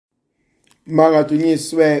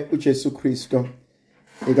Makadunyiswe uJesu Kristo.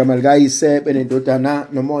 Igama likayise benendodana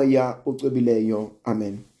nomoya ocwebileyo.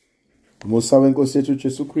 Amen. Umusa wenkosi yethu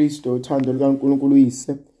uJesu Kristo, uthando likaNkulunkulu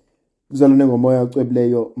uyise, kuzalwane ngomoya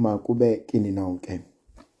ocwebileyo makube kini nonke.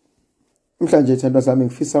 Mhlanje thandwa zami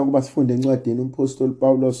ngifisa ukuba sifunde encwadini umpostoli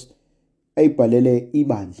Pawulos ayibhalele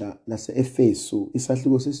ibandla lase-Efesu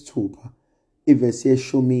isahluko sesithupha ivesi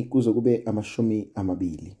ye-10 kuze kube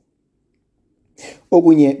ama-20.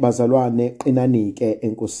 Okunye bazalwane, qinani-ke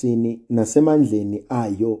enkosini nasemandleni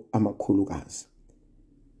ayo amakhulukazi.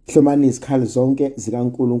 Hlomani izikhali zonke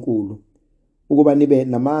zikaNkulunkulu ukuba nibe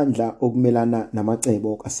namandla okumelana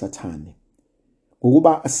namacebo kaSathane.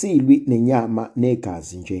 Ngokuba asilwi nenyama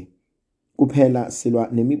negazi nje, kuphela silwa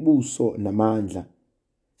nemibuso namandla,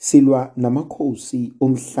 silwa namakhosi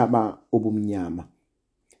omhlaba obumnyama,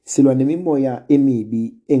 silwa nemimoya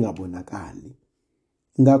emibi engabonakali.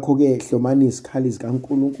 Ngakho-ke hlomani izikhali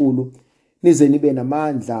zikaNkulunkulu nize nibe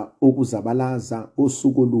namandla okuzabalaza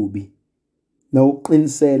usuku olubi,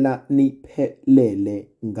 nawuqinisela niphelele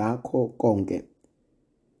ngakho konke.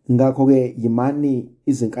 Ngakho-ke yimani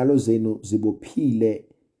izinkalo zenu zibophile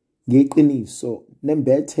ngeqiniso,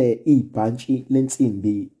 nembethe ibhantshi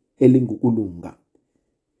lensimbi elingukulunga.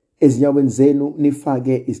 Ezinyaweni zenu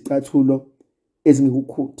nifake izicathulo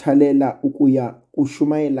ezingikukhuthalela ukuya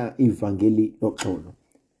kushumayela ivangeli loxolo.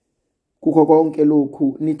 Kukho konke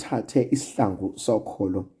lokhu nithathe isihlangu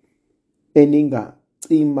sokholo,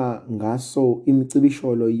 eningacima ngaso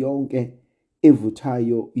imicibisholo yonke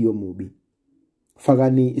evuthayo yomubi.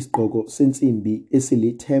 Fakani isigqoko sensimbi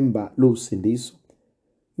esilithemba losindiso,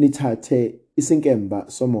 nithathe isinkemba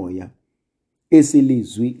somoya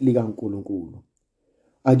esilizwi likaNkulunkulu.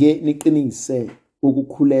 Ake niqinise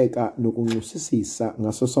ukukhuleka nokunxusisisa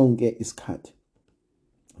ngaso sonke isikhathi.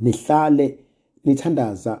 Nihlale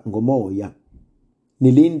nithandaza ngomoya,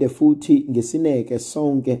 nilinde futhi ngesineke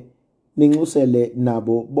sonke, ninxusele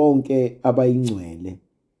nabo bonke abayingcwele.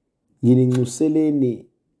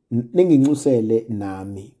 Ninginxusele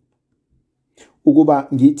nami, ukuba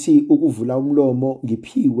ngithi ukuvula umlomo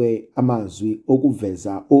ngiphiwe amazwi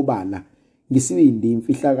okuveza obala ngisibindi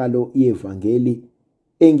imfihlakalo yevangeli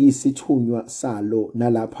engiyisithunywa salo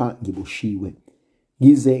nalapha ngiboshiwe,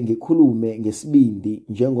 ngize ngikhulume ngesibindi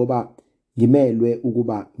njengoba ngimelwe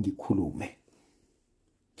ukuba ngikhulume.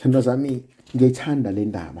 Thandwa zami, ngiyithanda le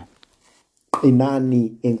ndaba.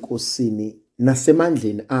 Qinani enkosini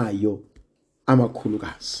nasemandleni ayo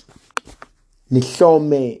amakhulukazi.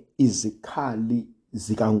 Nihlome izikhali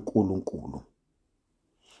zikaNkulunkulu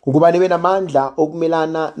ukuba nibe namandla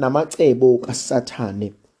okumelana namacebo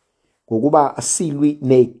kaSathane. Ngokuba asilwi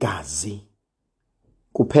negazi,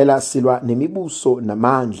 kuphela silwa nemibuso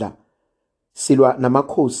namandla, silwa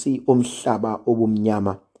namakhosi omhlaba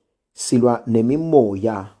obumnyama, silwa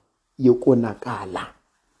nemimoya yokonakala.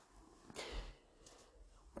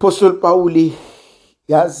 Apostoli Pawuli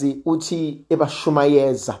yazi uthi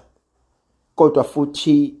ebashumayeza, kodwa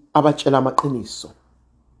futhi abatshela amaqiniso,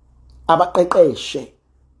 abaqeqeshe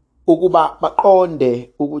ukuba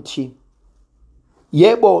baqonde ukuthi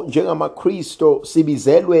yebo, njengamaKristo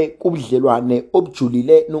sibizelwe kubudlelwane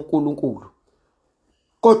obujulile noNkulunkulu,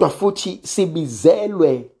 kodwa futhi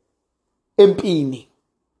sibizelwe empini.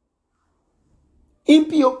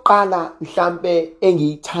 Impi yokuqala mhlambe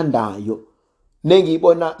engiyithandayo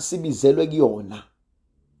nengiyibona sibizelwe kuyona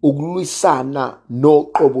ukulwisana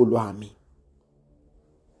noqobo lwami.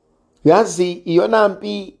 Yazi iyona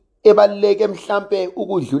mpi ebaluleke mhlambe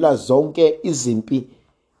ukudlula zonke izimpi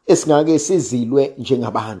esingake sizilwe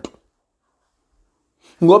njengabantu.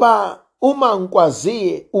 Ngoba uma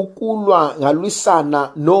ngikwazi ukulwa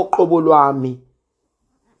ngalwisana noqobo lwami,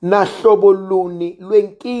 nahlobo luni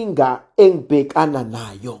lwenkinga engibhekana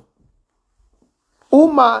nayo.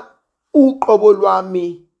 Uma uqobo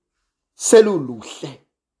lwami seluluhle,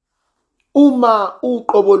 uma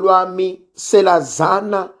uqobo lwami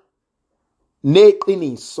selazana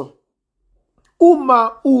neqiniso,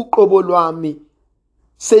 uma uqobo lwami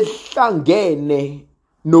sehlangene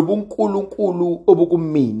nobuNkulunkulu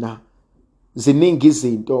obukumina, ziningi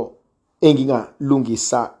izinto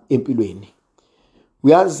engingalungisa empilweni.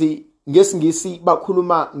 Uyazi ngesingisi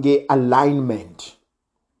bakhuluma nge-alignment.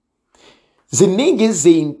 Ziningi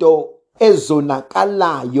izinto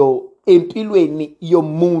ezonakalayo empilweni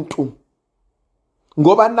yomuntu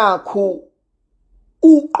ngoba nakhu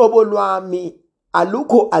uqobo lwami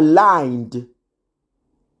alukho aligned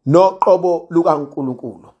noqobo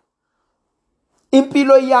lukaNkulunkulu.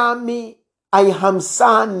 Impilo yami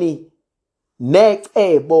ayihambisani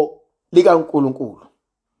necebo likaNkulunkulu.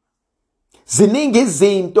 Ziningi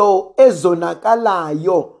izinto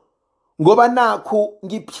ezonakalayo ngoba nakhu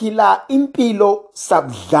ngiphila impilo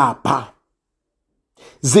sabudlapha.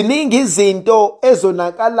 Ziningi izinto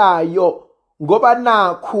ezonakalayo ngoba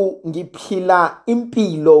nakhu ngiphila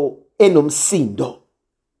impilo enomsindo.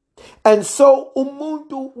 And so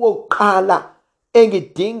umuntu wokuqala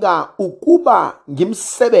engidinga ukuba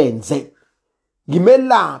ngimsebenze,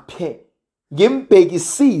 ngimelaphe,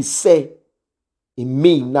 ngimbhekisise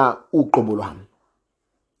imina uqobo lwami.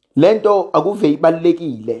 Lento akuve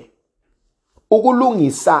ibalekile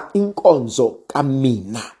ukulungisa inkonzo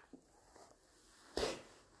kamina.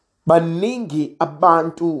 Baningi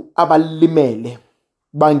abantu abalimele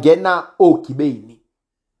bangena ogibeni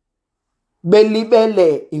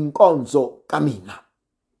belibele inkonzo kamina.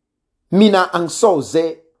 Mina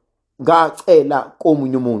angisoze ngacela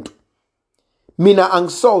komunye umuntu. Mina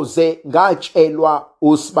angisoze ngatshelwa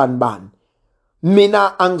usibanibani.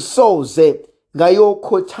 Mina angisoze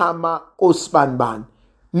ngayokhothama kosibanibani.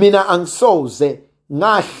 Mina angisoze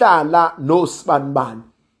ngahlala nosibanibani.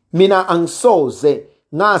 Mina angisoze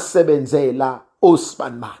ngasebenzela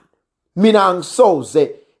osibanibani. Mina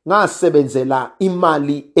angisoze ngasebenzela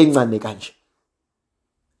imali encane kanje.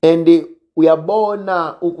 And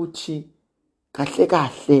uyabona ukuthi kahle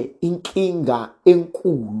kahle inkinga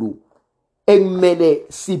enkulu ekumele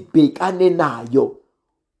sibhekane nayo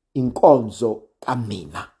inkonzo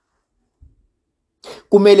kamina.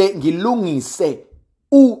 Kumele ngilungise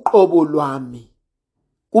uqobo lwami.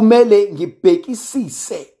 Kumele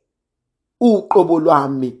ngibhekisise uqobo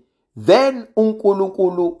lwami. Then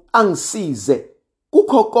uNkulunkulu angisize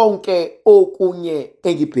kukho konke okunye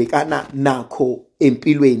engibhekana nakho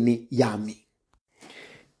empilweni yami.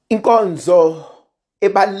 Inkonzo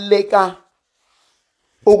ebaleka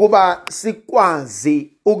ukuba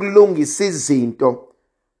sikwazi ukulungisa izinto.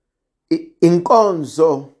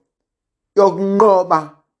 Inkonzo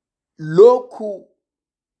yokunqoba lokhu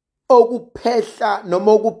okuphehla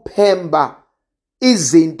noma okuphemba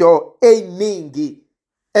izinto eziningi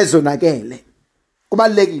ezonakele.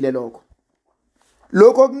 Kubalekile lokho.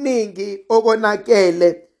 Lokho okuningi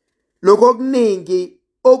okonakele, lokho okuningi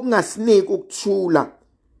okungasiniki ukuthula,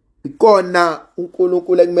 ikona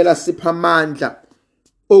uNkulunkulu ekumele asiphe amandla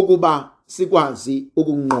okuba sikwazi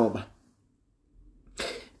ukunqoba.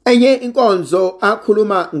 Enye inkonzo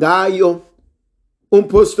akhuluma ngayo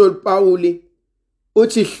umpostoli Pawuli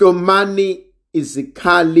uthi hlomani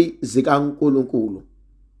izikhali zikaNkulunkulu.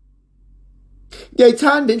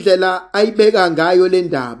 Ngiyayithanda indlela ayibeka ngayo le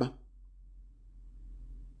ndaba.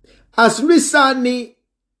 Asilwisani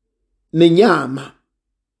nenyama.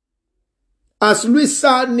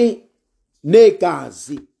 Asilwisani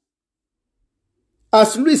negazi.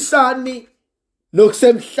 Asilwisani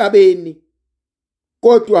nokusemhlabeni.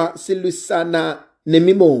 Kodwa silwisana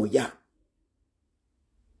nemimoya.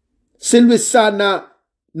 Silwisana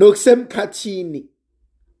nokusemkhathini.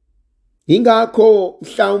 Ingakho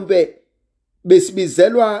mhlawumbe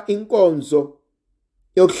besibizelwa inkonzo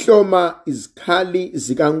yokuhloma izikhali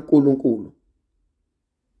zikaNkulunkulu.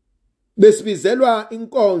 Besibizelwa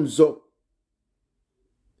inkonzo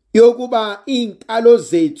yokuba inkalo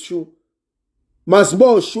zethu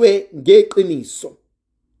masiboshwe ngeqiniso.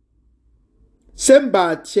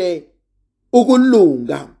 Sembathe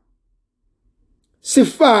ukulunga.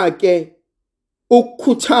 Sifake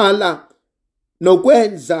ukukhuthala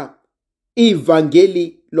nokwenza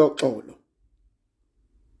ivangeli loxolo.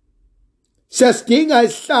 Siyasidinga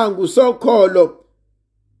isihlangu sokholo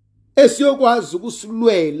esiyokwazi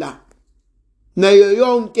ukusilwela nayo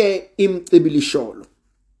yonke imicibilisholo.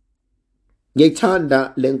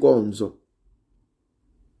 Ngiyithanda lenkonzo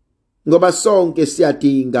ngoba sonke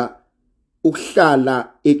siyadinga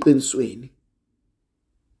ukuhlala eqinisweni.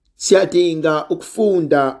 Siyadinga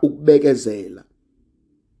ukufunda ukubekezela.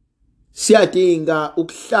 Siyadinga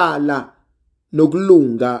ukuhlala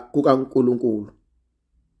nokulunga kukaNkulunkulu.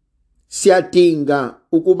 Siyadinga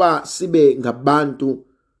ukuba sibe ngabantu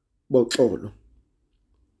boxolo.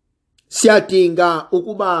 Siyadinga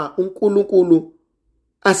ukuba uNkulunkulu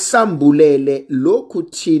asambulele lokhu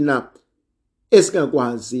thina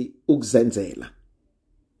esingakwazi ukuzenzela.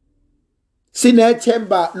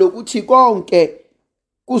 Sinethemba lokuthi konke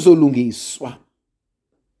kuzolungiswa.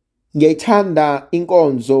 Ngiyayithanda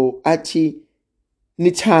inkonzo athi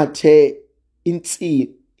nithathe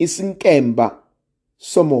isinkemba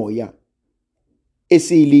somoya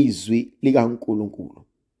esiyilizwi likaNkulunkulu.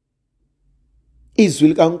 Izwi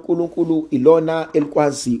likaNkulunkulu ilona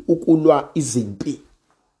elikwazi ukulwa izimpi.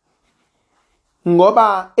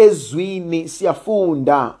 Ngoba ezwini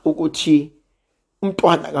siyafunda ukuthi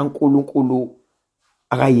umntwana kaNkulunkulu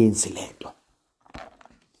akayenzi lento.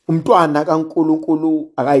 Umntwana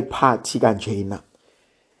kaNkulunkulu akayiphathi kanjena.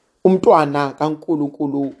 Umntwana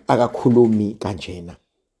kaNkulunkulu akakhulumi kanjena.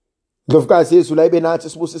 Ndlovukazi yezulu ayibe nathi,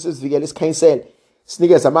 sibusise, sivikele, sikhanyisele,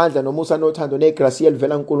 sinikeze amandla nomusa nothando negrasi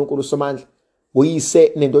elivela kuNkulunkulu Somandla,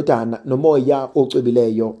 uYise neNdodana noMoya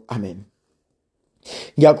ocwebileyo. Amen.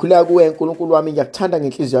 Ngiyakhuleka kuwe Nkulunkulu wami, ngiyakuthanda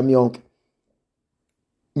ngenhliziyo yami yonke.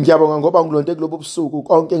 Ngiyabonga ngoba ngilonde kulobu busuku.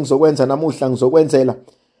 Konke ngizokwenza namuhla ngizokwenzela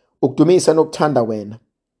ukudumisa nokuthanda wena.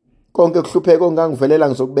 Konke kuhlupheka ongangivelela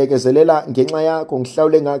ngizokubekezelela ngenxa yakho,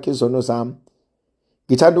 ngihlawule ngakho izono zami.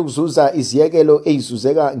 Ngithanda ukuzuza iziyekelo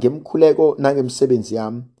ezizuzeka ngemkhuleko nangemsebenzi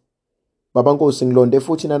yami. Baba Nkosi, ngilonde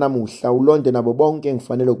futhi namuhla, ulonde nabo bonke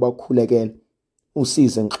ngifanele ukubakhulekela.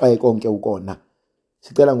 Usize ngixwaye konke ukona.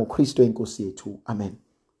 Sicela ngoKristu inkosi yethu. Amen.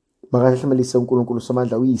 Makahlemelise uNkulunkulu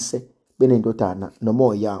Somandla, uYise, beneNdodana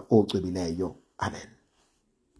noMoya ocwebileyo. Amen.